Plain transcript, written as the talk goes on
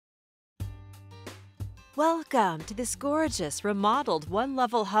Welcome to this gorgeous, remodeled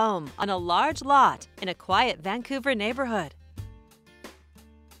one-level home on a large lot in a quiet Vancouver neighborhood.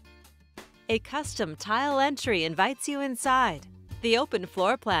 A custom tile entry invites you inside. The open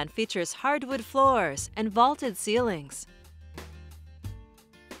floor plan features hardwood floors and vaulted ceilings.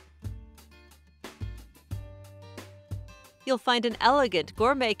 You'll find an elegant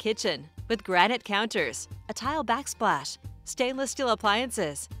gourmet kitchen with granite counters, a tile backsplash, stainless steel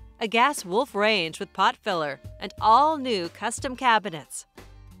appliances, a gas wolf range with pot filler, and all new custom cabinets.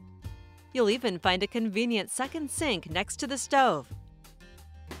 You'll even find a convenient second sink next to the stove.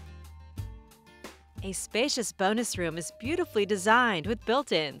 A spacious bonus room is beautifully designed with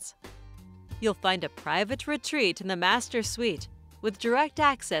built-ins. You'll find a private retreat in the master suite with direct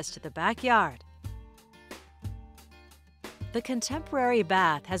access to the backyard. The contemporary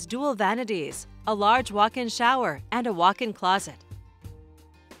bath has dual vanities, a large walk-in shower, and a walk-in closet.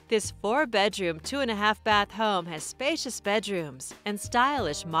 This 4-bedroom, 2.5-bath home has spacious bedrooms and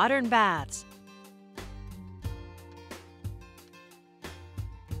stylish modern baths.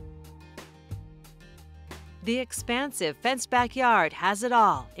 The expansive fenced backyard has it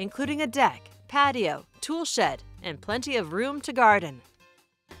all, including a deck, patio, tool shed, and plenty of room to garden.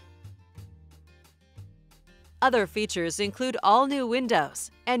 Other features include all new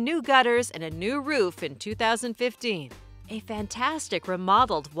windows and new gutters and a new roof in 2015. A fantastic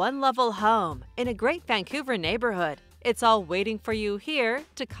remodeled one-level home in a great Vancouver neighborhood. It's all waiting for you here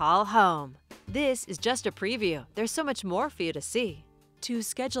to call home. This is just a preview. There's so much more for you to see. To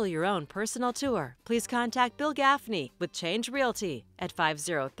schedule your own personal tour, please contact Bill Gaffney with Change Realty at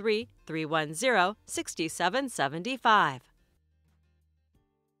 503-310-6775.